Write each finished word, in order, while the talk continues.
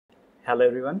Hello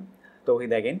everyone,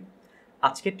 Tawhid again.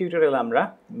 আজকের টিউটোরিয়ালে আমরা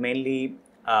mainly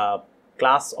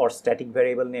class or static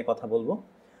variable নিয়ে কথা বলবো।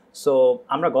 সো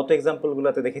আমরা গত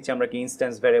এক্সাম্পলগুলোতে দেখেছি আমরা কি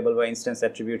ইনস্ট্যান্স ভ্যারিয়েবল বা ইনস্ট্যান্স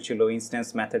অ্যাট্রিবিউট ছিল, ইনস্ট্যান্স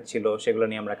মেথড ছিল, সেগুলো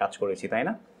নিয়ে আমরা কাজ করেছি, তাই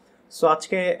না? সো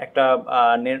আজকে একটা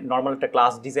নর্মাল একটা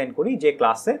ক্লাস ডিজাইন করি, যে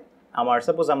ক্লাসে আমার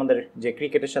সাপোজ আমাদের যে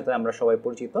ক্রিকেটের সাথে আমরা সবাই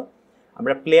পরিচিত,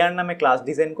 আমরা প্লেয়ার নামে ক্লাস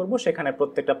ডিজাইন করব, সেখানে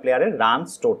প্রত্যেকটা প্লেয়ারের রান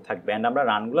স্টোর থাকবে অ্যান্ড আমরা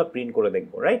রানগুলো প্রিন্ট করে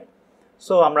দেখবো, রাইট?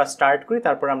 সো আমরা স্টার্ট করি,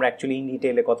 তারপর আমরা অ্যাকচুয়ালি ইন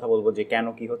ডিটেইলে কথা বলবো যে কেন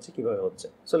কি হচ্ছে, কিভাবে হচ্ছে।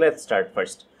 So let's start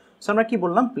first. So আমরা কি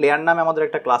বললাম, প্লেয়ার নামে আমাদের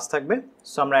একটা ক্লাস থাকবে।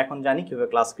 সো আমরা এখন জানি কিভাবে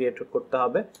ক্লাস ক্রিয়েট করতে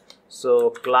হবে। So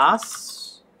class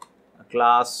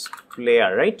player,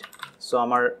 right? So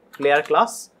আমার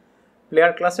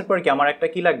প্লেয়ার ক্লাসের পর কি আমার একটা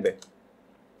কি লাগবে,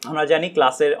 আমরা জানি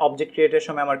ক্লাসের অবজেক্ট ক্রিয়েটের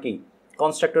সময় আমার কি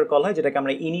কনস্ট্রাক্টর কল হয়, যেটাকে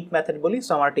আমরা ইনিট মেথড বলি।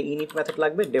 সো আমার একটা ইনিট মেথড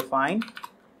লাগবে, define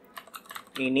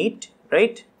init,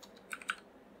 right?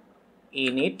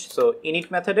 Init. So init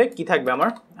মেথডে কি থাকবে আমার,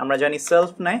 আমরা জানি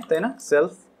সেলফ নেয়, তাই না?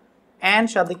 সেলফ অ্যান্ড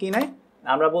সাথে কি নেয়,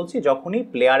 আমরা বলছি যখনই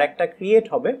প্লেয়ার একটা ক্রিয়েট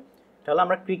হবে, তাহলে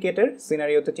আমরা ক্রিকেটের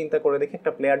সিনারিওতে চিন্তা করে দেখি,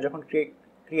 একটা প্লেয়ার যখন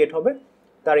ক্রিয়েট হবে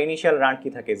তার ইনিশিয়াল রান কি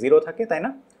থাকে, 0 থাকে, তাই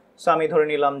না? সো আমি ধরে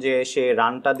নিলাম যে সে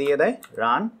রানটা দিয়ে দেয়,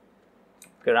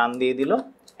 রান দিয়ে দিল,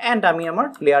 অ্যান্ড আমি আমার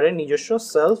প্লেয়ারের নিজস্ব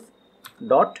সেলফ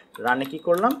ডট রানে কি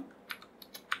করলাম,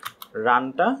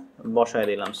 রানটা বসায়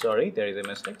দিলাম। Sorry, there is a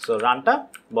mistake. So রানটা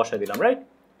বসায় দিলাম, রাইট?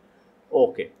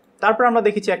 ওকে। তারপর আমরা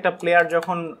দেখেছি একটা প্লেয়ার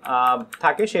যখন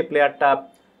থাকে, সেই প্লেয়ারটা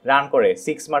রান করে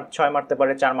 6 মারতে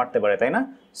পারে, 4 মারতে পারে, তাই না?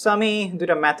 সো আমি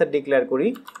দুইটা মেথড ডিক্লেয়ার করি,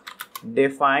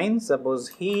 define suppose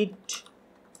hit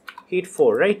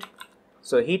 4, right?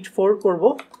 So hit 4 করব,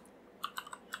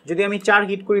 যদি আমি 4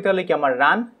 হিট করি তাহলে কি আমার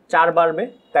রান 4 বাড়বে,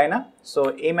 তাই না? সো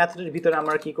এই মেথডের ভিতরে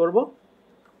আমরা কি করব,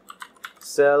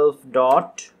 self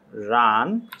dot run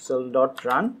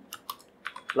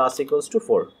plus equals to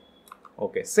 4।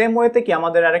 Okay, same ওয়েতে কি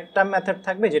আমাদের আরেকটা মেথড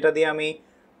থাকবে যেটা দিয়ে আমি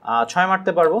 6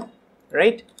 মারতে পারবো,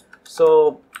 রাইট? সো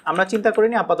আমরা চিন্তা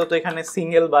করিনি, আপাতত এখানে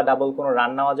সিঙ্গেল বা ডাবল কোনো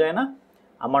রান নেওয়া যায় না,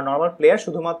 আমার নর্মাল প্লেয়ার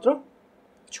শুধুমাত্র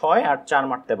 6 আর 4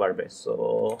 মারতে পারবে। সো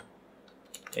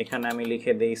এখানে আমি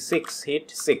লিখে দিই 6 hit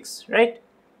 6, right?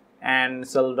 And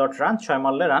self dot run, 6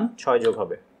 মারলে রান 6 যোগ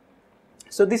হবে।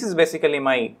 সো দিস ইজ বেসিক্যালি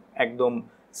মাই একদম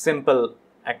সিম্পল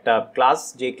একটা ক্লাস,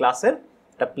 যে ক্লাসের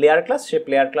একটা প্লেয়ার ক্লাস, সেই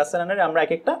প্লেয়ার ক্লাসের আন্ডারে আমরা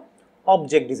এক একটা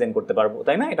অবজেক্ট ডিজাইন করতে পারবো,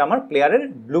 তাই না? এটা আমার প্লেয়ারের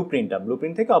ব্লুপ্রিন্ট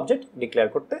থেকে অবজেক্ট ডিক্লেয়ার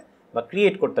করতে বা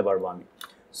ক্রিয়েট করতে পারবো আমি।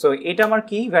 সো এটা আমার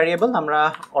কি ভ্যারিয়েবল আমরা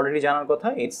অলরেডি জানার কথা,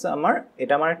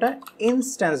 এটা আমার একটা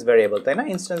ইনস্ট্যান্স ভ্যারিয়েবল, তাই না?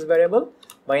 ইনস্ট্যান্স ভ্যারিয়েবল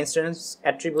বা ইনস্ট্যান্স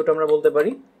অ্যাট্রিবিউট আমরা বলতে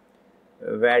পারি,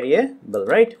 ভ্যারিয়েবল,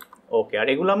 রাইট? ওকে, আর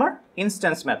এগুলো আমার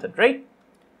ইনস্ট্যান্স মেথড, রাইট?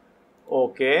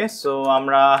 ওকে, সো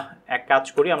আমরা এক কাজ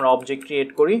করি, আমরা অবজেক্ট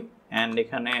ক্রিয়েট করি, অ্যান্ড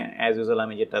এখানে অ্যাজ ইউজুয়াল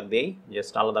আমি যেটা দেই,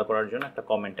 জাস্ট আলাদা করার জন্য একটা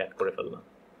কমেন্ট অ্যাড করে ফেললাম।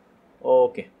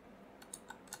 ওকে,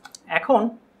 এখন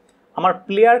আমার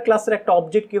প্লেয়ার ক্লাসের একটা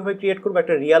অবজেক্ট কীভাবে ক্রিয়েট করবো,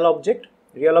 একটা রিয়েল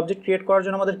অবজেক্ট ক্রিয়েট করার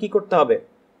জন্য আমাদের কি করতে হবে,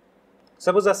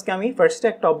 সাপোজ আজকে আমি ফার্স্টে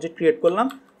একটা অবজেক্ট ক্রিয়েট করলাম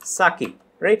সাকিব,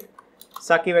 রাইট?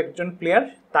 সাকিব একজন প্লেয়ার,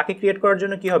 তাকে ক্রিয়েট করার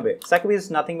জন্য কি হবে, Shakib is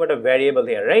nothing but a variable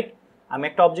here, right? আমি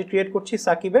একটা অবজেক্ট ক্রিয়েট করছি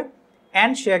সাকিবে,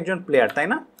 অ্যান্ড সে একজন প্লেয়ার, তাই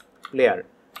না? প্লেয়ার।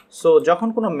 সো যখন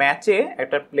কোনো ম্যাচে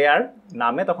একটা প্লেয়ার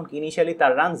নামে, তখন ইনিশিয়ালি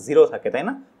তার রান 0 থাকে, তাই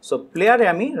না? সো প্লেয়ারে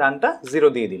আমি রানটা 0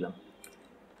 দিয়ে দিলাম,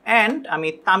 অ্যান্ড আমি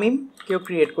তামিমকেও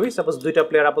ক্রিয়েট করি, সাপোজ দুইটা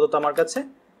প্লেয়ার আপাতত আমার কাছে,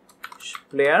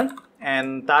 প্লেয়ার, অ্যান্ড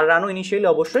তার রানও ইনিশিয়ালি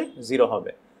অবশ্যই 0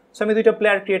 হবে। সো আমি দুইটা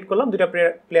প্লেয়ার ক্রিয়েট করলাম, দুইটা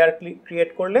প্লেয়ার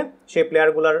ক্রিয়েট করলে সেই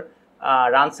প্লেয়ারগুলোর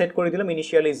রান সেট করে দিলাম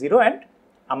ইনিশিয়ালি 0, অ্যান্ড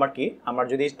আমার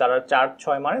যদি তারা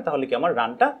 4-6 মারে তাহলে কি আমার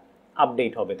রানটা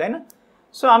আপডেট হবে, তাই না?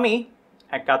 সো আমি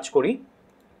এক কাজ করি,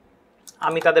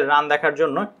 আমি তাদের রান দেখার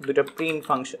জন্য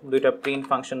দুইটা প্রিন্ট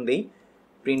ফাংশন দিই।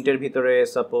 প্রিন্টের ভিতরে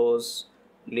সাপোজ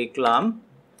লিখলাম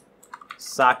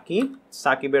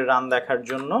সাকিবের রান দেখার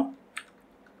জন্য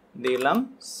দিলাম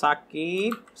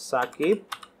সাকিব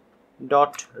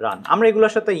ডট রান। আমরা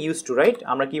এগুলোর সাথে ইউজ টু, রাইট?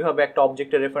 আমরা কিভাবে একটা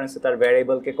অবজেক্টের রেফারেন্সে তার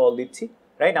ভ্যারিয়েবলকে কল দিচ্ছি,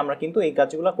 রাইট? আমরা কিন্তু এই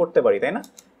কাজগুলো করতে পারি, তাই না?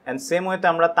 অ্যান্ড সেম ওয়েতে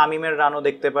আমরা তামিমের রানও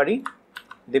দেখতে পারি।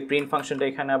 দি প্রিন্ট ফাংশনটা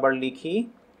এখানে আবার লিখি,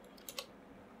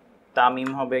 তামিম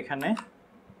হবে এখানে,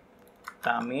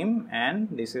 Tamim, and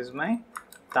this is my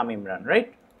Tamim run, right?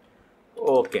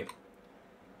 Okay,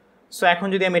 so এখন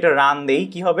যদি আমি এটা রান দেই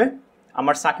কি হবে,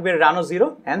 আমার সাকিবের রানও 0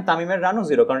 অ্যান্ড তামিমের রানও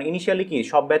 0, কারণ ইনিশিয়ালি কি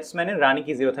সব ব্যাটসম্যানের রানই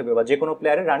কি 0 থাকবে, বা যে কোনো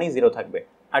প্লেয়ারের রানই 0 থাকবে।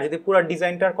 আর যদি পুরো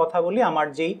ডিজাইনটার কথা বলি, আমার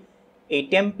যেই এই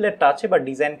টেমপ্লেটটা আছে বা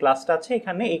ডিজাইন ক্লাসটা আছে,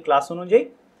 এখানে এই ক্লাস অনুযায়ী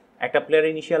একটা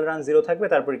প্লেয়ারের ইনিশিয়াল রান 0 থাকবে,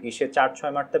 তারপরে কি সে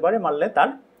 4-6 মারতে পারে, মারলে তার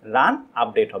রান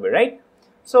আপডেট হবে, রাইট?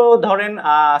 সো ধরেন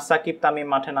সাকিব তামিম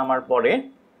মাঠে নামার পরে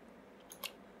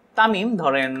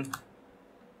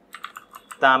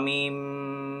তামিম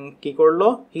কি করলো,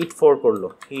 হিট 4 করলো,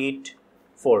 হিট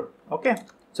 4 ওকে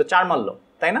সো 4 মারলো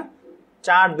তাই না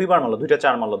 4 দুইবার মারলো দুইটা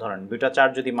 4 মারলো ধরেন দুইটা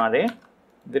 4 যদি মারে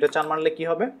দুইটা 4 মারলে কি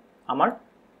হবে আমার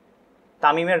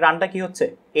তামিমের রানটা কি হচ্ছে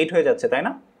 8 হয়ে যাচ্ছে তাই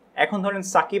না এখন ধরেন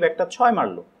সাকিব একটা 6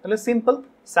 মারলো তাহলে সিম্পল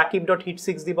সাকিব ডট হিট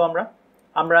 6 দিব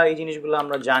আমরা এই জিনিসগুলো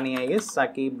আমরা জানি I guess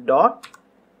Shakib dot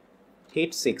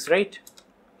hit 6 right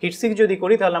hit 6 যদি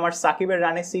করি তাহলে আমার সাকিবের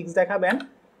রানে 6 দেখাবেন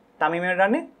তামিমের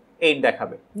রানে 8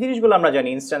 দেখাবে জিনিসগুলো আমরা জানি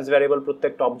ইনস্ট্যান্স ভ্যারিয়েবল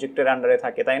প্রত্যেকটা অবজেক্টের আন্ডারে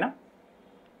থাকে তাই না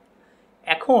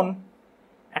এখন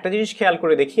একটা জিনিস খেয়াল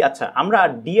করে দেখি আচ্ছা আমরা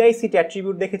ডিআইসিটি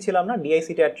অ্যাট্রিবিউট দেখেছিলাম না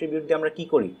ডিআইসিটি অ্যাট্রিবিউট দিয়ে আমরা কি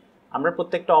করি আমরা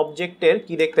প্রত্যেকটা অবজেক্টের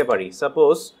কি দেখতে পারি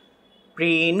সাপোজ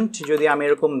প্রিন্ট যদি আমি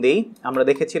এরকম দেই আমরা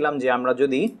দেখেছিলাম যে আমরা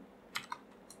যদি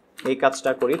এই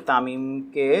কাজটা করি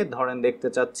তামিমকে ধরেন দেখতে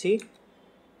চাচ্ছি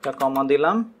একটা কমা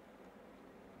দিলাম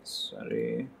সরি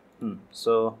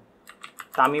সো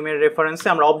তামিমের রেফারেন্সে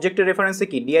আমরা অবজেক্টের রেফারেন্সে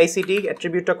কি ডিআইসিটি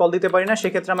অ্যাট্রিবিউটটা কল দিতে পারি না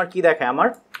সেক্ষেত্রে আমার কি দেখায় আমার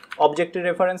অবজেক্টের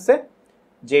রেফারেন্সে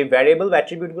যে ভ্যারিয়েবল বা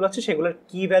অ্যাট্রিবিউটগুলো আছে সেগুলোর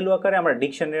কি ভ্যালু আকারে আমরা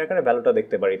ডিকশনারি আকারে ভ্যালুটা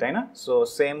দেখতে পারি তাই না সো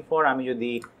সেম ফর আমি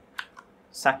যদি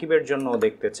সাকিবের জন্য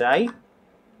দেখতে চাই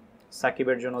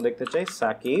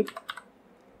সাকিব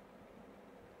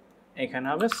এখানে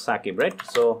হবে সাকিব রাইট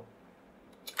সো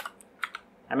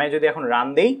আমি যদি এখন রান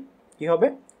দেই কি হবে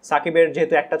সাকিবের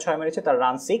যেহেতু একটা 6 মেরেছে তার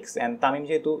রান 6 এন্ড তামিম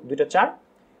যেহেতু দুইটা 4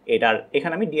 এটার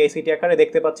এখানে আমি ডিআইসিটি আকারে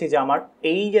দেখতে পাচ্ছি যে আমার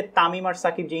এই যে তামিম আর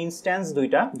সাকিব যে ইনস্ট্যান্স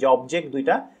দুইটা যে অবজেক্ট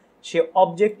দুইটা সে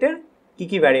অবজেক্টের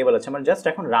কি ভ্যারিয়েবল আছে আমার জাস্ট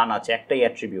এখন রান আছে একটাই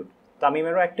অ্যাট্রিবিউট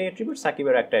তামিমেরও একটাই অ্যাট্রিবিউট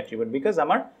সাকিবেরও একটা অ্যাট্রিবিউট বিকজ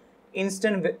আমার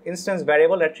ইনস্ট্যান্স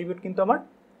ভ্যারিয়েবল অ্যাট্রিবিউট কিন্তু আমার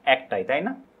একটাই তাই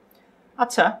না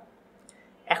আচ্ছা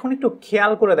এখন একটু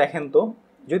খেয়াল করে দেখেন তো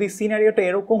যদি সিনারিওটা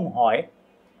এরকম হয়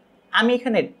আমি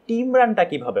এখানে টিম রানটা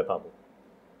কিভাবে পাবো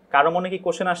কারো মনে কি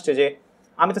কোশ্চেন আসছে যে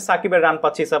আমি তো সাকিবের রান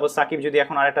পাচ্ছি সাপোজ সাকিব যদি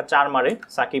এখন আরেকটা 4 মারে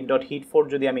সাকিব ডট হিট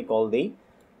 4 যদি আমি কল দিই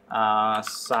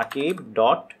সাকিব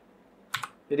ডট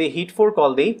যদি হিট 4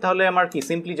 কল দিই তাহলে আমার কি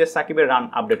সিম্পলি যে সাকিবের রান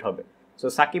আপডেট হবে সো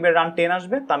সাকিবের রান 10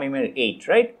 আসবে তামিমের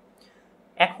 8 রাইট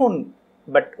এখন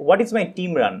but what is my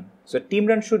team run so team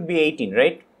run should be 18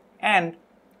 right and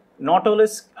not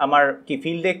always আমার কি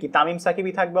ফিল্ডে কি তামিম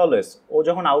সাকিবই থাকবে অলওয়েজ ও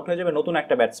যখন আউট হয়ে যাবে নতুন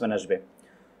একটা ব্যাটসম্যান আসবে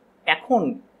এখন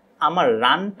আমার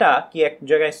রানটা কি এক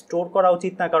জায়গায় স্টোর করা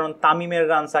উচিত না কারণ তামিমের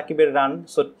রান সাকিবের রান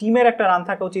সো টিমের একটা রান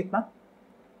থাকা উচিত না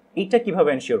এইটা কিভাবে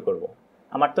এনশিওর করব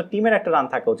আমার তো টিমের একটা রান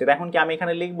থাকা উচিত এখন কি আমি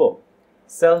এখানে লিখবো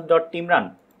সেলফ ডট টিম রান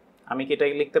আমি কি এটা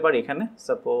লিখতে পারি এখানে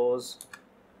suppose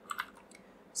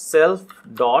self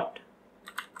dot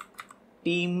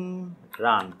team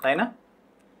run তাই না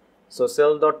so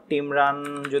self dot team run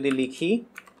যদি লিখি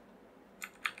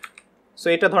সো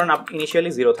এটা ধরেন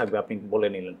ইনিশিয়ালি 0 থাকবে আপনি বলে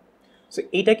নিলেন সো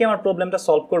এইটা কি আমার প্রবলেমটা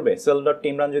সলভ করবে সেলফ ডট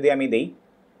টিম রান যদি আমি দেই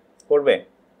করবে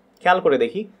খেয়াল করে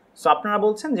দেখি সো আপনারা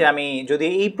বলছেন যে আমি যদি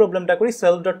এই প্রবলেমটা করি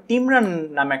সেলফ ডট টিম রান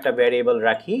নামে একটা ভ্যারিয়েবল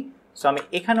রাখি সো আমি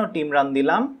এখানেও টিম রান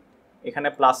দিলাম এখানে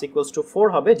প্লাস ইকুয়ালস টু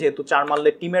 4 হবে যেহেতু 4 মারলে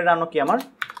টিমের রানও কি আমার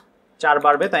 4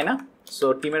 বাড়বে তাই না সো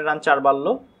টিমের রান 4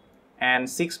 বাড়লো অ্যান্ড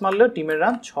 6 মারলেও টিমের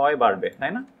রান 6 বাড়বে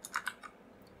তাই না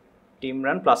team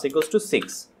run plus equals to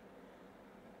 6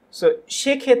 so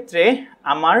সেক্ষেত্রে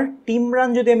আমার টিম রান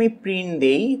যদি আমি প্রিন্ট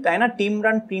দেই তাই না টিম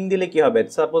রান প্রিন্ট দিলে কি হবে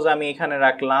সাপোজ আমি এখানে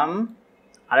রাখলাম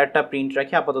আরেকটা প্রিন্ট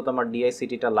রাখি আপাতত আমার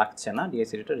ডিআইসিটিটা লাগছে না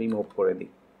ডিআইসিটিটা রিমুভ করে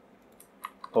দিই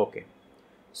ওকে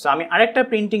সো আমি আরেকটা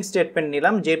প্রিন্টিং স্টেটমেন্ট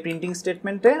নিলাম যে প্রিন্টিং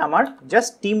স্টেটমেন্টে আমার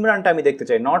জাস্ট টিম রানটা আমি দেখতে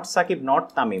চাই not Shakib not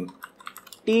Tamim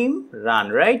team run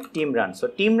right team run so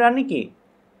team রানই কি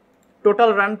total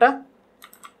রানটা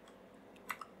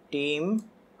team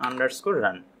underscore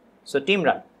run so team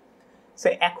run so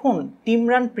এখন টিম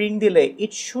রান প্রিন্ট দিলে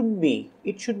it should be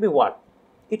what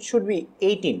it should be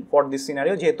 18 for this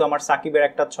scenario যেহেতু আমার সাকিবের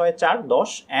একটা 6 4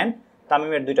 10 অ্যান্ড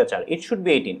তামিমের দুইটা 4 it should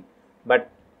be 18 but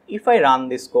if I run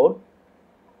this code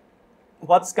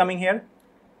what's coming here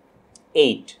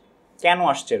 8 কেন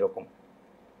আসছে এরকম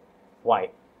ওয়াই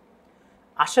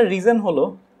আসার রিজন হলো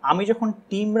আমি যখন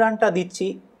টিম রানটা দিচ্ছি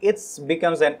it's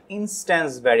becomes an instance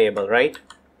variable right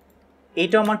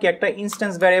এইটা আমার কি একটা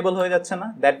ইনস্ট্যান্স ভ্যারিয়েবল হয়ে যাচ্ছে না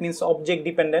দ্যাট মিনস অবজেক্ট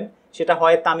ডিপেন্ডেন্ট সেটা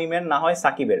হয় তামিমের না হয়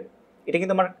সাকিবের এটা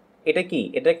কিন্তু আমার এটা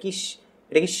কি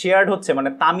শেয়ার্ড হচ্ছে মানে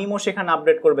তামিমও সেখানে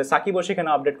আপডেট করবে সাকিবও সেখানে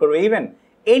আপডেট করবে ইভেন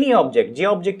এনি অবজেক্ট যে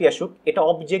অবজেক্টই আসুক এটা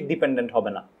অবজেক্ট ডিপেন্ডেন্ট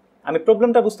হবে না আমি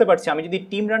প্রবলেমটা বুঝতে পারছি আমি যদি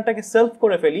টিম রানটাকে সেলফ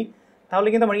করে ফেলি তাহলে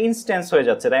কিন্তু আমার ইনস্ট্যান্স হয়ে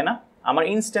যাচ্ছে তাই না আমার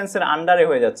ইনস্ট্যান্সের আন্ডারে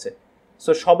হয়ে যাচ্ছে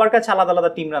সো সবার কাছে আলাদা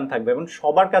আলাদা টিম রান থাকবে এবং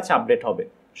সবার কাছে আপডেট হবে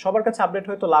সবার কাছে আপডেট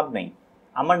হয়ে তো লাভ নেই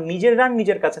আমার নিজের রান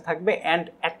নিজের কাছে থাকবে অ্যান্ড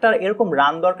একটা এরকম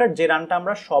রান দরকার যে রানটা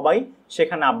আমরা সবাই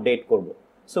সেখানে আপডেট করব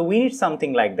so we need something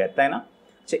like that তাই না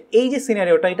যে এই যে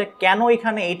সিনারিওটা এটা কেন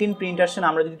এখানে 18 প্রিন্ট আসছে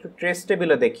আমরা যদি একটু ট্রেস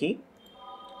টেবিলে দেখি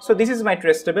so this is my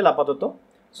trace table আপাতত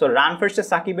সো রান ফার্স্টে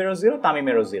সাকিবেরও 0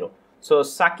 তামিমেরও 0 so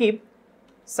Shakib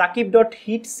Shakib dot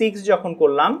hit 6 যখন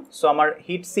করলাম, সো আমার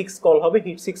হিট 6 কল হবে।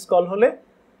 হিট 6 কল হলে,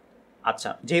 আচ্ছা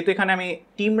যেহেতু এখানে আমি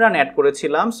টিম রান অ্যাড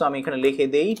করেছিলাম, সো আমি এখানে লিখে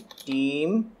দেই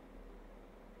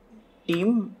টিম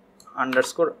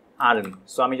আন্ডারস্কোর আরএন।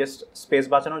 সো আমি জাস্ট স্পেস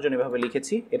বাঁচানোর জন্য এভাবে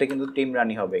লিখেছি, এটা কিন্তু টিম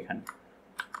রানই হবে এখানে।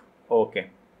 ওকে,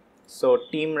 সো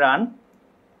টিম রান,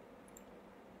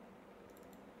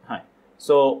 হ্যাঁ।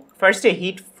 সো ফার্স্টে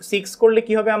হিট 6 করলে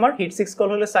কি হবে, আমার হিট 6 কল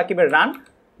হলে সাকিবের রান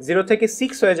 0 থেকে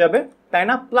 6 হয়ে যাবে, তাই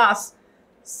না? Plus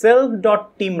self dot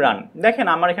team run. দেখেন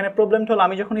আমার এখানে প্রবলেমটা হলো,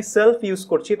 আমি যখনই সেলফ ইউজ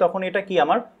করছি তখন এটা কি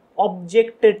আমার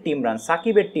অবজেক্টের টিম রান,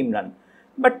 সাকিবের team run.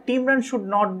 But team run should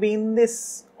not be in this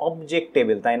object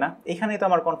table, তাই না? এখানেই তো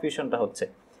আমার কনফিউশনটা হচ্ছে।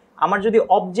 আমার যদি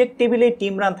অবজেক্ট টেবিলে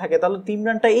টিম রান থাকে তাহলে টিম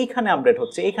রানটা এইখানে আপডেট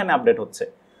হচ্ছে, এইখানে আপডেট হচ্ছে।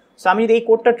 সো আমি যদি এই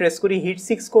কোডটা ট্রেস করি, হিট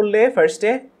 6 করলে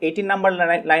ফার্স্টে 18 নাম্বার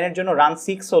লাইনের জন্য রান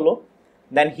 6 হলো,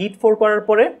 দেন হিট 4 করার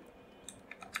পরে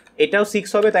এটাও 6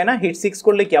 হবে, তাই না? হিট 6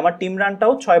 করলে কি আমার টিম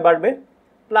রানটাও 6 বাড়বে,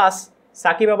 প্লাস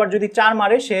সাকিব আবার যদি 4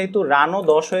 মারে সেহেতু রানও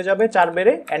 10 হয়ে যাবে 4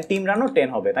 বেড়ে, অ্যান্ড টিম রানও 10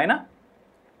 হবে, তাই না?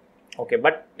 ওকে,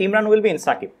 but team run will be in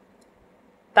Shakib.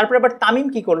 তারপরে আবার তামিম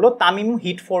কি করলো, তামিম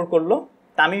হিট 4 করলো।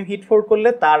 তামিম হিট 4 করলে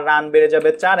তার রান বেড়ে যাবে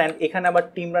 4, অ্যান্ড এখানে আবার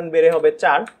টিম রান বেড়ে হবে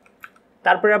 4।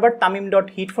 তারপরে আবার তামিম ডট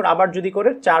হিট 4 আবার যদি করে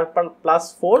 4 প্লাস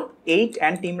 4 8,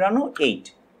 অ্যান্ড টিম রানও 8,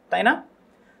 তাই না?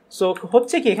 সো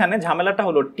হচ্ছে কি এখানে ঝামেলাটা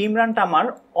হলো, টিম রানটা আমার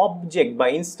অবজেক্ট বা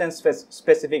ইনস্ট্যান্স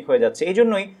স্পেসিফিক হয়ে যাচ্ছে। এই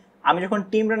জন্যই আমি যখন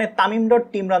টিম রানে তামিম ডট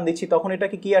টিম রান দিচ্ছি তখন এটা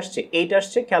কি আসছে, 8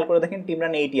 আসছে। খেয়াল করে দেখেন টিম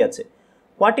রান 8ই আছে।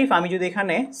 হোয়াট ইফ আমি যদি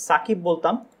এখানে সাকিব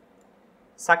বলতাম,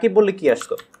 সাকিব বললে কি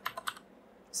আসতো,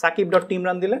 সাকিব ডট টিম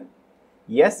রান দিলে,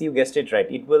 yes you guessed it right,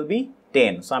 it will be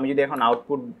 10। So আমি যদি এখন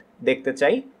আউটপুট দেখতে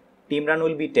চাই, team run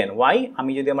will be 10। Y?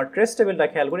 আমি যদি আমার ট্রেস টেবিলটা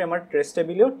খেয়াল করি, আমার ট্রেস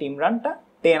টেবিলেও টিম রানটা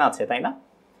 10 আছে, তাই না?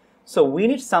 So we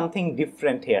need something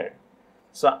different hair.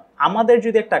 So আমাদের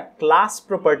যদি একটা ক্লাস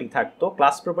প্রপার্টি থাকতো,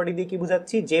 ক্লাস প্রপার্টি দিয়ে কি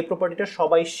বুঝাচ্ছি, যে প্রপার্টিটা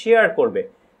সবাই শেয়ার করবে,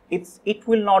 it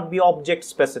will not be object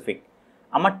specific.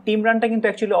 আমার টিম রানটা কিন্তু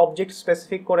অ্যাকচুয়ালি অবজেক্ট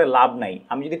স্পেসিফিক করে লাভ নাই।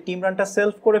 আমি যদি টিম রানটা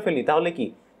সেলফ করে ফেলি তাহলে কি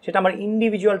সেটা আমার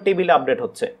ইন্ডিভিজুয়াল টেবিলে আপডেট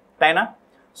হচ্ছে, তাই না?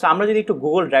 সো আমরা যদি একটু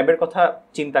গুগল ড্রাইভের কথা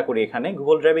চিন্তা করি, এখানে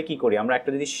গুগল ড্রাইভে কি করি আমরা, একটা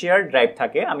যদি শেয়ার ড্রাইভ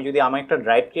থাকে, আমি যদি আমার একটা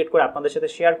ড্রাইভ ক্রিয়েট করে আপনাদের সাথে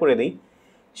শেয়ার করে দিই,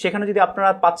 সেখানে যদি আপনারা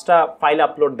 5টা ফাইল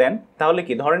আপলোড দেন তাহলে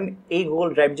কি, ধরেন এই গুগল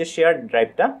ড্রাইভ যে শেয়ার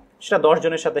ড্রাইভটা সেটা 10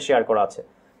 জনের সাথে শেয়ার করা আছে,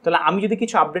 তাহলে আমি যদি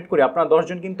কিছু আপডেট করি আপনারা 10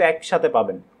 জন কিন্তু একসাথে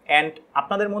পাবেন। অ্যান্ড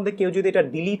আপনাদের মধ্যে কেউ যদি এটা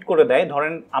ডিলিট করে দেয়,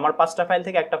 ধরেন আমার 5টা ফাইল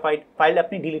থেকে একটা ফাইল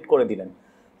আপনি ডিলিট করে দিলেন,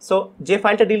 সো যে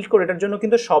ফাইলটা ডিলিট করে এটার জন্য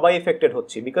কিন্তু সবাই এফেক্টেড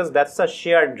হচ্ছে, because that's a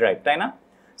share drive, তাই না?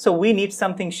 So we need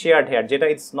something shared hair, যেটা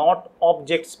it's not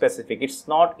object specific,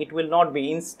 it will not be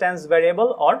instance variable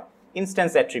or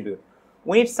instance attribute.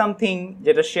 We need something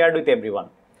যেটা shared with everyone.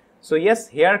 So yes,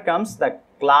 here comes the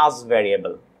class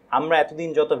variable. আমরা এতদিন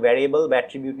যত variable বা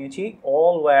attribute নিয়েছি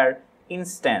all were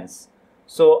instance.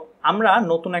 So আমরা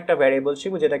নতুন একটা variable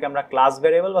শিখব যেটাকে আমরা ক্লাস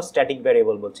ভ্যারিয়েবল বা স্ট্যাটিক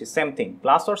ভ্যারিয়েবল বলছি, same thing,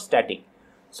 class or static.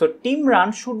 So team run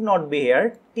should not be here,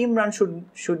 team run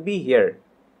should be here.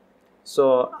 So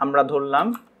আমরা ধরলাম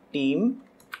team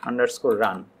underscore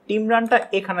run, team runটা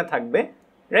এখানে থাকবে,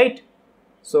 right?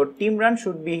 So team run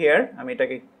should be here. আমি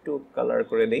এটাকে একটু colour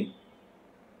করে দিই,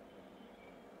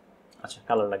 আচ্ছা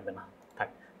কালার লাগবে না, থাক।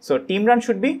 So team run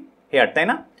should be here, তাই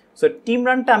না? সো টিম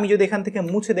রানটা আমি যদি এখান থেকে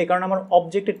মুছে দিই, কারণ আমার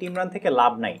অবজেক্টে টিম রান থেকে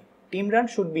লাভ নাই, team run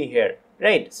should be here,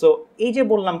 right? So এই যে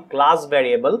বললাম ক্লাস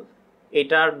ভ্যারিয়েবল,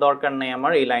 এটার দরকার নেই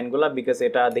আমার এই লাইনগুলো, বিকজ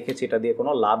এটা দেখেছি এটা দিয়ে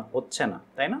কোনো লাভ হচ্ছে না,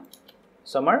 তাই না?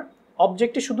 সো আমার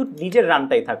অবজেক্টে শুধু নিজের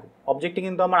রানটাই থাকুক, অবজেক্টে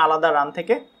কিন্তু আমার আলাদা রান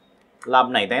থেকে লাভ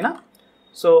নাই, তাই না?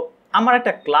 সো আমার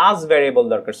একটা ক্লাস ভ্যারিয়েবল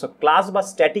দরকার। সো ক্লাস বা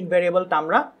স্ট্যাটিক ভ্যারিয়েবলটা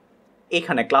আমরা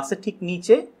এখানে ক্লাসের ঠিক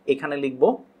নিচে এখানে লিখব,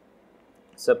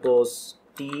 suppose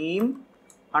team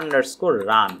underscore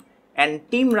run, and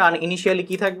team run initially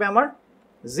কি থাকবে, আমার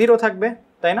 0 থাকবে,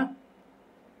 তাই না?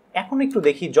 এখন একটু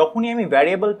দেখি, যখনই আমি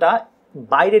ভ্যারিয়েবলটা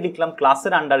বাইরে লিখলাম,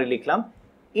 ক্লাসের আন্ডারে লিখলাম,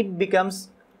 it becomes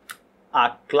a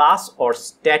class or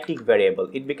static variable,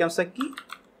 it becomes আ কি,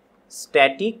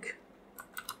 static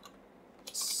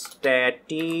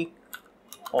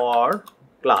or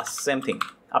class, same thing,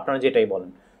 আপনারা যেটাই বলেন।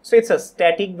 So it's a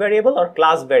static variable or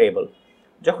class variable.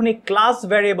 যখন এই ক্লাস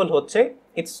ভ্যারিয়েবল হচ্ছে,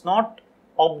 it's not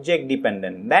object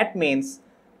dependent, that means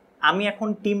আমি এখন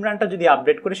টিম রানটা যদি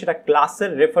আপডেট করি সেটা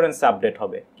ক্লাসের রেফারেন্সে আপডেট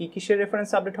হবে। কি কিসের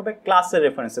রেফারেন্সে আপডেট হবে? ক্লাসের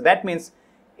রেফারেন্সে। That means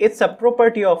it's a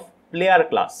property of player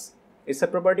class, it's a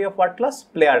property of what class?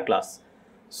 Player class.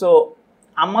 So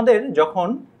আমাদের যখন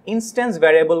ইনস্ট্যান্স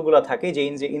ভ্যারিয়েবলগুলো থাকে, যে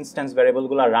ইনস্ট্যান্স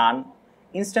ভ্যারিয়েবলগুলো রান,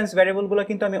 ইনস্ট্যান্স ভ্যারিয়েবলগুলো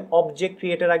কিন্তু আমি অবজেক্ট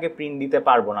ক্রিয়েটের আগে প্রিন্ট দিতে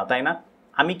পারবো না, তাই না?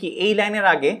 আমি কি এই লাইনের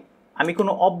আগে আমি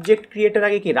কোনো অবজেক্ট ক্রিয়েটের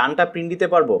আগে কি রানটা প্রিন্ট দিতে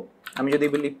পারবো? আমি যদি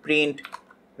বলি প্রিন্ট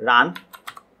রান,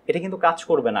 এটা কিন্তু কাজ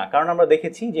করবে না, কারণ আমরা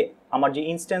দেখেছি যে আমার যে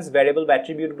ইনস্ট্যান্স ভ্যারিয়েবল বা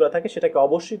অ্যাট্রিবিউটগুলো থাকে সেটাকে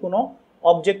অবশ্যই কোনো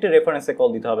অবজেক্টের রেফারেন্সে কল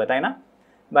দিতে হবে, তাই না?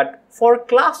 But for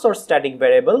class or static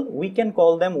variable we can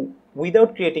call them without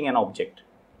creating an object.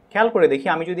 খেয়াল করে দেখি,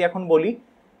 আমি যদি এখন বলি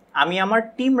আমি আমার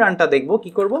টিম রানটা দেখব,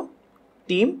 কি করব?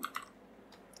 টিম,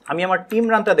 আমি আমার টিম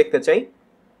রানটা দেখতে চাই।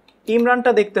 টিম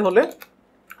রানটা দেখতে হলে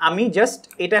আমি জাস্ট,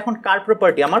 এটা এখন কার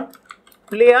প্রপার্টি? আমার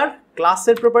প্লেয়ার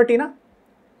ক্লাসের প্রপার্টি না?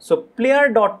 So player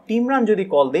dot team run যদি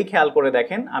কল দিই, খেয়াল করে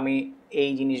দেখেন আমি এই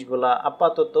জিনিসগুলা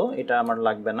আপাতত এটা আমার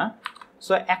লাগবে না।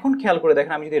 সো এখন খেয়াল করে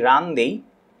দেখেন আমি যদি রান দেই,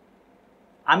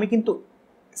 আমি কিন্তু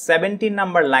 17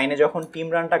 নাম্বার লাইনে যখন টিম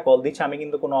রানটা কল দিচ্ছে আমি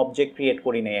কিন্তু কোনো অবজেক্ট ক্রিয়েট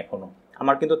করি নাই এখনো,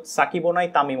 আমার কিন্তু সাকিবও নাই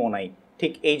তামিমও নাই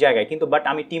ঠিক এই জায়গায়, কিন্তু বাট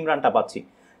আমি টিম রানটা পাচ্ছি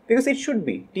because it should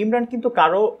be, team run কিন্তু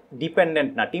কারো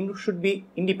ডিপেন্ডেন্ট না, team should be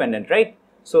independent, right?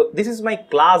 So this is my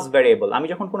class variable. আমি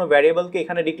যখন কোনো ভ্যারিয়েবলকে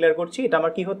এখানে ডিক্লেয়ার করছি এটা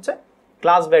আমার কি হচ্ছে?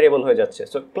 ক্লাস ভ্যারিয়েবল হয়ে যাচ্ছে।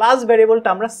 সো ক্লাস ভ্যারিয়েবলটা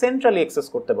আমরা সেন্ট্রালি অ্যাক্সেস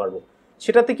করতে পারবো,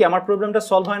 সেটাতে কি আমার প্রবলেমটা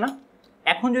সলভ হয় না?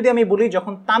 এখন যদি আমি বলি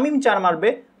যখন তামিম 4 মারবে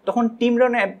তখন টিম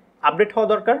রানে আপডেট হওয়া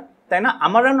দরকার, তাই না?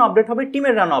 আমার রানও আপডেট হবে,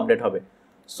 টিমের রানও আপডেট হবে।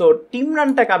 সো টিম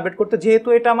রানটাকে আপডেট করতে, যেহেতু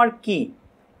এটা আমার কি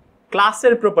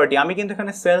ক্লাসের প্রপার্টি, আমি কিন্তু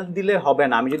এখানে সেলফ দিলে হবে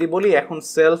না। আমি যদি বলি এখন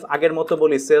সেলফ, আগের মতো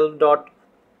বলি self dot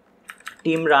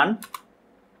team run,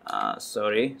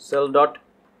 sorry self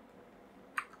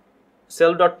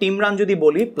dot team run যদি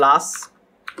বলি প্লাস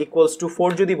ইকুয়ালস টু 4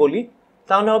 যদি বলি,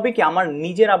 তাহলে হবে কি আমার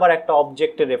নিজের আবার একটা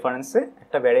অবজেক্টের রেফারেন্সে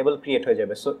একটা ভ্যারিয়েবল ক্রিয়েট হয়ে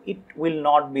যাবে। So it will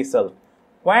not be self.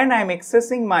 When I am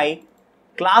accessing my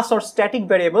class or static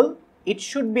variable, it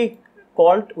should be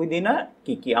called within a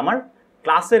কি আমার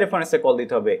ক্লাসের রেফারেন্সে কল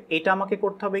দিতে হবে। এটা আমাকে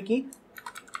করতে হবে কি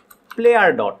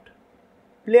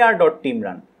player dot team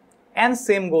run, and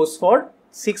same goes for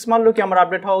 6 মানলো কি আমার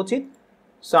আপডেট হওয়া উচিত।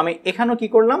 সো আমি এখানেও কি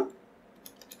করলাম,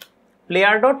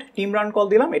 player dot team run call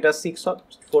দিলাম, এটা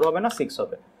 4 হবে না 6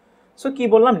 হবে। সো কি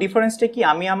বললাম, ডিফারেন্সটা কি,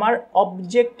 আমি আমার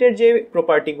অবজেক্টের যে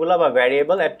প্রপার্টিগুলো বা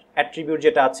ভ্যারিয়েবল অ্যাট্রিবিউট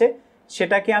যেটা আছে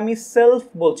সেটাকে আমি সেলফ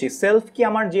বলছি। সেলফ কি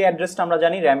আমার যে অ্যাড্রেসটা আমরা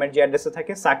জানি র্যামের যে অ্যাড্রেসে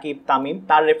থাকে সাকিব তামিম,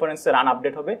 তার রেফারেন্সে রান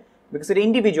আপডেট হবে বিকজ এটা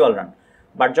ইন্ডিভিজুয়াল রান।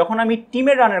 বাট যখন আমি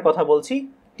টিমের রানের কথা বলছি,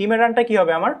 টিমের রানটা কি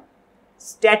হবে আমার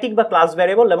স্ট্যাটিক বা ক্লাস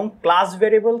ভ্যারিয়েবল, এবং ক্লাস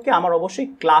ভ্যারিয়েবলকে আমার অবশ্যই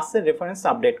ক্লাসের রেফারেন্সে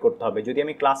আপডেট করতে হবে। যদি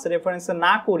আমি ক্লাসের রেফারেন্সে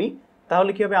না করি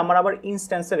তাহলে কি হবে, আমার আবার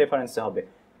ইনস্ট্যান্সের রেফারেন্সে হবে।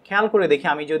 খেয়াল করে দেখি,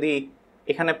 আমি যদি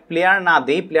এখানে প্লেয়ার না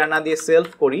দিই, প্লেয়ার না দিয়ে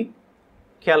সেলফ করি,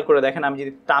 খেয়াল করে দেখেন আমি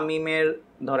যদি তামিমের,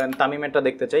 ধরেন তামিমেরটা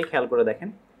দেখতে চাই, খেয়াল করে দেখেন।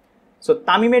 সো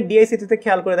তামিমের ডিআইসিটিতে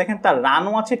খেয়াল করে দেখেন তার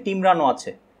রানও আছে টিম রানও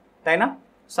আছে, তাই না?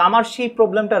 সো আমার সেই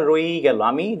প্রবলেমটা রয়েই গেল।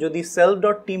 আমি যদি সেলফ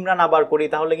ডট টিম রান আবার করি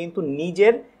তাহলে কিন্তু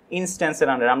নিজের ইনস্ট্যান্সের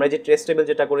রানের, আমরা যে ট্রেস টেবিল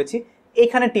যেটা করেছি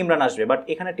এখানে টিম রান আসবে, বাট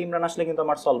এখানে টিম রান আসলে কিন্তু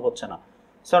আমার সলভ হচ্ছে না।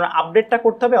 সো আমার আপডেটটা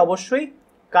করতে হবে অবশ্যই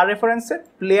কার রেফারেন্সে,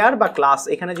 প্লেয়ার বা ক্লাস।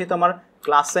 এখানে যেহেতু আমার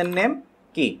ক্লাসের নেম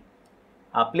কি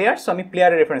প্লেয়ার, সো আমি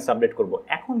প্লেয়ারের রেফারেন্স আপডেট করব।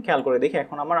 এখন খেয়াল করে দেখি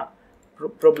এখন আমার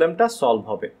প্রবলেমটা সলভ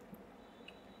হবে।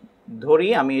 ধরি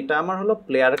আমি এটা আমার হলো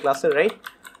প্লেয়ার ক্লাসের, রাইট?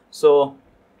 সো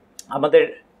আমাদের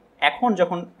এখন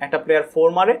যখন একটা প্লেয়ার 4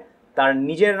 মারে তার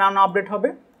নিজের রান আপডেট হবে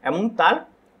এবং তার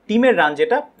টিমের রান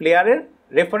যেটা প্লেয়ারের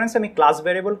রেফারেন্স আমি ক্লাস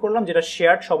ভ্যারিয়েবল করলাম যেটা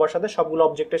শেয়ার্ড সবার সাথে সবগুলো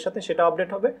অবজেক্টের সাথে, সেটা আপডেট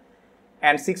হবে।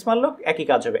 অ্যান্ড 6 মারলো একই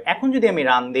কাজ হবে। এখন যদি আমি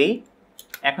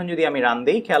রান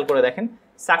দেই, খেয়াল করে দেখেন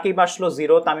সাকিব আসলো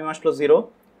 0, তামিম আসলো 0,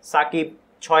 সাকিব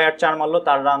 6 আর 4 মারলো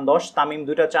তার রান 10, তামিম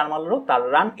 2টা 4 মারলো তার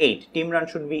run 8, team run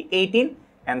should be 18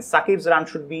 and Sakib's run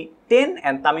should be 10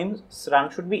 and Tamim's run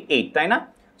should be 8, তাই না?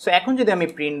 সো এখন যদি আমি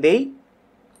প্রিন্ট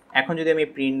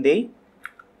দেই,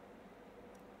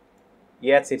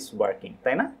 yes it's working,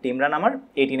 তাই না? টিম রান আমার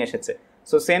 18 এসেছে।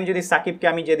 সো সেম যদি সাকিবকে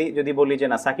আমি যদি বলি যে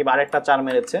না সাকিব আরেকটা 4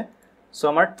 মেরেছে, সো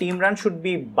আমার team run should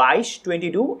be 22,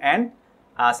 22 and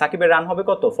সাকিবের রান হবে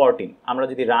কত 14। আমরা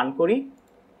যদি রান করি,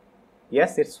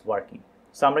 yes it's working।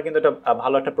 সো আমরা কিন্তু এটা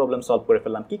ভালো একটা প্রবলেম সলভ করে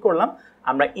ফেললাম। কি করলাম,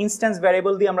 আমরা ইনস্ট্যান্স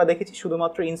ভ্যারিয়েবল দিয়ে আমরা দেখেছি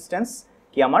শুধুমাত্র ইনস্ট্যান্স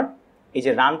কি আমার এই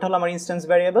যে রানটা হলো আমার ইনস্ট্যান্স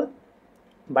ভ্যারিয়েবল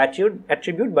বা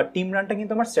অ্যাট্রিবিউট, বা টিম রানটা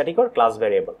কিন্তু আমার স্ট্যাটিক অর ক্লাস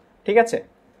ভ্যারিয়েবল, ঠিক আছে?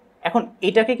 এখন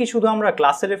এটাকে কি শুধু আমরা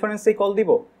ক্লাসের রেফারেন্সেই কল দিব?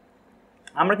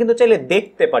 আমরা কিন্তু চাইলে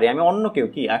দেখতে পারি, আমি অন্য কেউ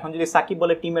কি এখন যদি সাকিব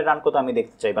বলে টিমের রান কত আমি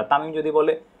দেখতে চাই, বা তামিম যদি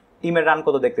বলে টিমের রান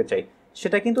কত দেখতে চাই,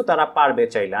 সেটা কিন্তু তারা পারবে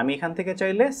চাইলে। আমি এখান থেকে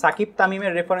চাইলে সাকিব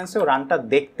তামিমের রেফারেন্সেও রানটা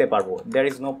দেখতে পারবো, there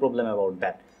is no problem about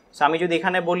that. So আমি যদি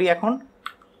এখানে বলি এখন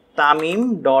তামিম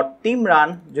ডট টিম রান,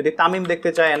 যদি তামিম দেখতে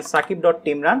চাই and Shakib dot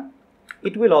team run,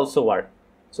 it will also work.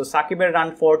 So সাকিবের রান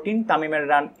 14, তামিমের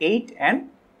রান 8 অ্যান্ড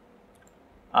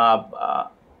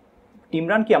টিম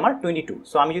রান কি আমার 22।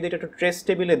 সো আমি যদি এটা একটু ট্রেস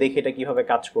টেবিলে দেখি এটা কীভাবে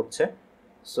কাজ করছে,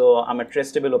 সো আমি ট্রেস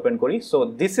টেবিল ওপেন করি। So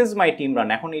this is my team run.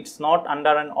 এখন it's not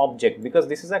under an object because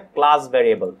this is a class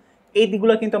variable. এই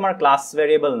দিকগুলো কিন্তু আমার ক্লাস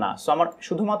ভ্যারিয়েবল না। সো আমার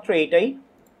শুধুমাত্র এইটাই,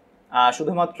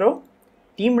 শুধুমাত্র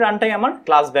টিম রানটাই আমার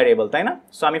ক্লাস ভ্যারিয়েবল, তাই না?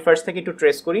 সো আমি ফার্স্ট থেকে একটু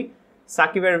ট্রেস করি।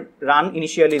 সাকিবের রান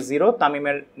ইনিশিয়ালি 0,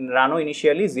 তামিমের রানও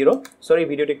ইনিশিয়ালি 0। সরি,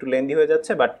 ভিডিওটা একটু লেন্দি হয়ে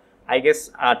যাচ্ছে, বাট আই গেস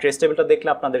ট্রেস টেবিলটা দেখলে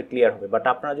আপনাদের ক্লিয়ার হবে, বাট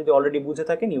আপনারা যদি অলরেডি বুঝে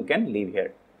থাকেন you can live here.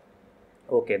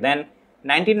 Okay, then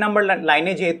 19 number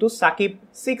লাইনে যেহেতু সাকিব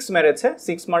 6 মেরেছে,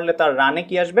 6 মারলে তার রানে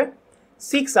কি আসবে?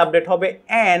 6 আপডেট হবে।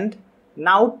 অ্যান্ড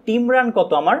নাও টিম রান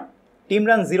কত আমার? টিম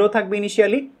রান 0 থাকবে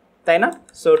ইনিশিয়ালি, তাই না?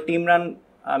 সো টিম রান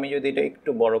আমি যদি এটা একটু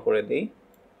বড় করে দিই,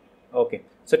 ওকে,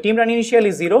 so team run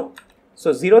initially 0। So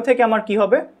 0 থেকে আমার কি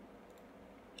হবে?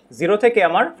 0 থেকে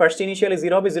আমার ফার্স্ট ইনিশিয়ালি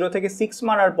 0 হবে। 0 থেকে 6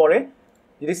 মারার পরে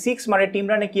যদি 6 মারে টিম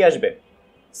রানে কি আসবে?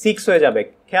 6 হয়ে যাবে।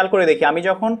 খেয়াল করে দেখি, আমি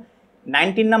যখন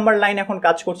 19 নাম্বার লাইন এখন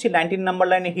কাজ করছি, 19 নাম্বার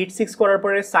লাইনে হিট 6 করার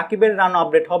পরে সাকিবের রান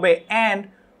আপডেট হবে। And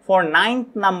for 9th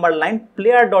number line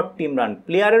player dot team run,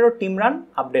 প্লেয়ারেরও team run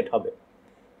update হবে।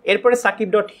 এরপরে সাকিব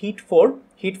ডট হিট 4,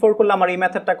 হিট 4 করলে আমার এই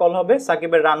মেথডটা কল হবে।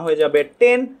 সাকিবের রান হয়ে যাবে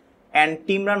 10 অ্যান্ড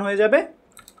টিম রান হয়ে যাবে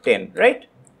 10, রাইট?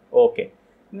 ওকে,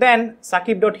 দেন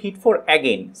Shakib dot hit 4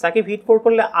 again, Shakib hit 4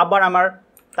 করলে আবার আমার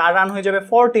তার রান হয়ে যাবে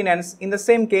 14 and in the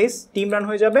same case team run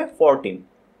হয়ে যাবে 14।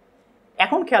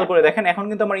 এখন খেয়াল করে দেখেন, এখন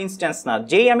কিন্তু আমার ইনস্ট্যান্স না,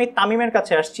 যেই আমি তামিমের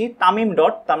কাছে আসছি, তামিম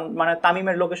ডট মানে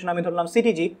তামিমের লোকেশন আমি ধরলাম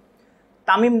সিটিজি,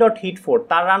 তামিম ডট হিট 4,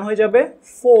 তার রান হয়ে যাবে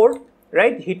 4,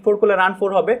 রাইট? হিট 4 করলে রান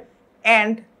 4 হবে।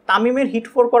 অ্যান্ড তামিমের হিট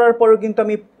 4 করার পরেও কিন্তু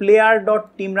আমি প্লেয়ার ডট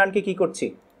টিম রানকে কি করছি?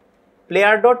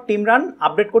 Player dot team run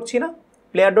update করছি না?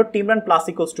 Player dot team run plus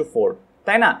equals to 4,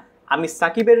 তাই না? আমি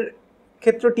সাকিবের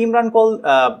ক্ষেত্রে team run call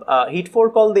hit 4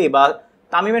 call দিই বা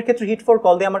তামিমের ক্ষেত্রে হিট 4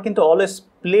 কল দিই, আমার কিন্তু অলওয়েজ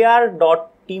প্লেয়ার ডট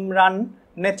টিম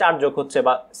রানে 4 যোগ হচ্ছে,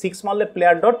 বা 6 মারলে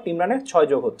প্লেয়ার ডট টিম রানে 6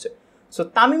 যোগ হচ্ছে। সো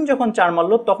তামিম যখন 4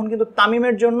 মারলো তখন কিন্তু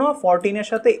তামিমের জন্য 14 এর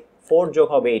সাথে 4 যোগ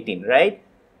হবে 18, রাইট?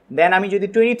 দেন আমি যদি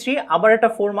 23 আবার একটা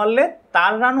 4 মারলে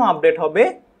তার রানও আপডেট হবে,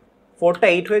 4টা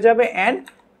 8 হয়ে যাবে অ্যান্ড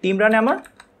টিম রানে আমার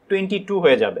 22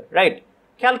 হয়ে যাবে, রাইট?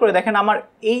 খেয়াল করে দেখেন, আমার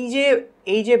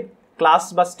এই যে ক্লাস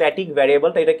বা স্ট্যাটিক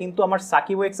ভ্যারিয়েবলটা, এটা কিন্তু আমার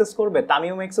সাকিবও এক্সেস করবে,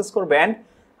 তামিমও এক্সেস করবে, অ্যান্ড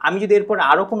আমি যদি এরপর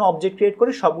আরও কোনো অবজেক্ট ক্রিয়েট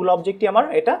করি সবগুলো অবজেক্টই আমার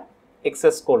এটা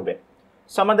এক্সেস করবে।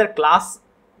 সো আমাদের ক্লাস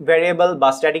ভ্যারিয়েবল বা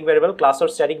static variable, class or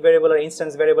static variable R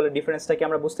instance ভ্যারিয়েবলের ডিফারেন্সটা কি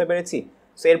আমরা বুঝতে পেরেছি?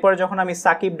 সো এরপরে যখন আমি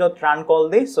সাকিব ডট রান কল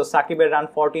দিই, সো সাকিবের রান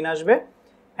 14 আসবে।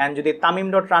 অ্যান্ড যদি তামিম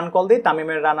ডট রান কল দিই,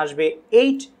 তামিমের রান আসবে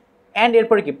 8। অ্যান্ড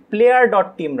এরপরে কি player dot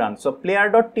team run, so player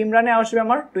dot team রানে আসবে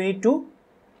আমার 22।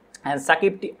 অ্যান্ড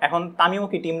সাকিব, এখন তামিমও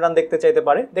কি টিম রান দেখতে চাইতে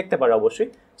পারে? দেখতে পারে অবশ্যই।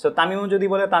 সো তামিমও যদি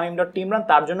বলে তামিম ডট টিম রান,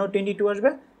 তার জন্য 22 আসবে,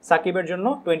 সাকিবের জন্য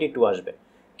 22 আসবে।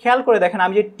 খেয়াল করে দেখেন,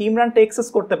 আমি যে টিম রানটা এক্সেস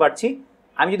করতে পারছি,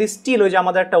 আমি যদি স্টিল ওই যে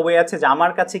আমাদের একটা ওয়ে আছে যে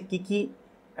আমার কাছে কি কি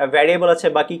ভ্যারিয়েবল আছে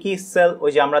বা কি কি সেল,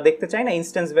 ওই যে আমরা দেখতে চাই না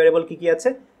ইনস্ট্যান্স ভ্যারিয়েবল কি কি আছে,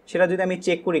 সেটা যদি আমি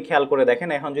চেক করি, খেয়াল করে দেখেন,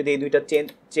 এখন যদি এই দুইটা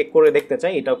চেক করে দেখতে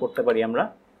চাই, এটাও করতে পারি আমরা।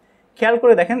 খেয়াল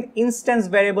করে দেখেন, instance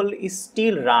variable is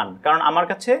still run, কারণ আমার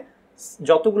কাছে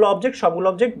যতগুলো অবজেক্ট সবগুলো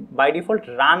অবজেক্ট বাই ডিফল্ট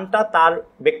রানটা তার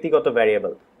ব্যক্তিগত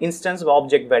ভ্যারিয়েবল, ইনস্ট্যান্স বা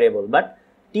অবজেক্ট ভ্যারিয়েবল। বাট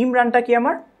টিম রানটা কি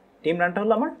আমার? টিম রানটা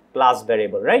হলো আমার class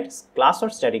variable, right? Class or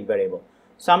static variable.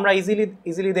 So আমরা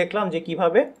ইজিলি দেখলাম যে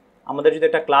কিভাবে আমাদের যদি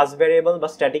একটা ক্লাস ভ্যারিয়েবল বা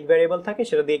স্ট্যাটিক ভ্যারিয়েবল থাকে,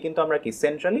 সেটা দিয়ে কিন্তু আমরা কি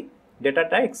সেন্ট্রালি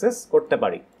ডেটাটা অ্যাক্সেস করতে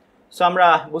পারি। সো আমরা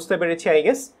বুঝতে পেরেছি আই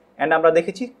গেস। অ্যান্ড আমরা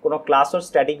দেখেছি কোনো ক্লাস অর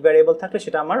স্ট্যাটিক ভ্যারিয়েবল থাকলে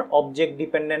সেটা আমার অবজেক্ট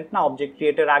ডিপেন্ডেন্ট না, অবজেক্ট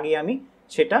ক্রিয়েটের আগে আমি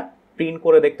সেটা প্রিন্ট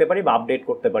করে দেখতে পারি বা আপডেট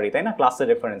করতে পারি, তাই না? ক্লাসের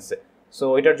রেফারেন্সে। সো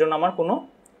এটার জন্য আমার কোনো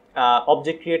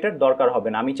অবজেক্ট ক্রিয়েটের দরকার হবে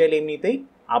না, আমি চাইলে এমনিতেই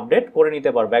আপডেট করে নিতে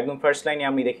পারবো। একদম ফার্স্ট লাইনে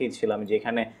আমি দেখিয়েছিলাম যে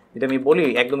এখানে যদি আমি বলি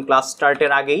একদম ক্লাস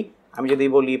স্টার্টের আগেই আমি যদি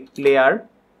বলি প্লেয়ার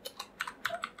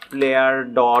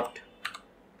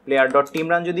ডট টিম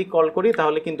রান যদি কল করি,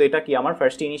 তাহলে কিন্তু এটা কি আমার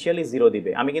ফার্স্ট ইনিশিয়ালি 0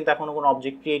 দিবে, আমি কিন্তু এখনো কোনো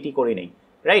অবজেক্ট ক্রিয়েটই করি নাই,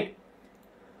 রাইট?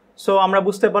 সো আমরা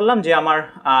বুঝতে পারলাম যে আমার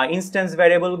ইনস্ট্যান্স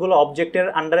ভ্যারিয়েবলগুলো অবজেক্টের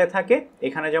আন্ডারে থাকে,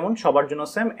 এখানে যেমন সবার জন্য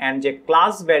সেম। অ্যান্ড যে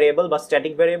ক্লাস ভ্যারিয়েবল বা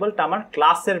স্ট্যাটিক ভ্যারিয়েবলটা আমার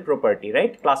ক্লাসের প্রপার্টি,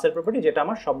 রাইট? ক্লাসের প্রপার্টি যেটা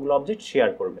আমার সবগুলো অবজেক্ট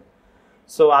শেয়ার করবে।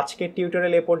 সো আজকের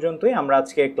টিউটোরিয়াল এ পর্যন্তই। আমরা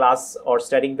আজকে ক্লাস অর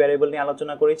স্ট্যাটিক ভ্যারিয়েবল নিয়ে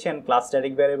আলোচনা করেছি, অ্যান্ড ক্লাস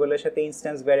স্ট্যাটিক ভ্যারিয়েবলের সাথে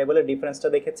ইনস্ট্যান্স ভ্যারিয়েবলের ডিফারেন্সটা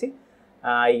দেখেছি।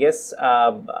 আই গেস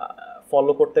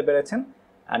ফলো করতে পেরেছেন।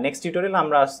 নেক্সট টিউটোরিয়াল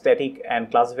আমরা স্ট্যাটিক অ্যান্ড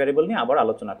ক্লাস ভ্যারিয়েবল নিয়ে আবার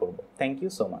আলোচনা করব। Thank you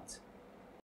so much.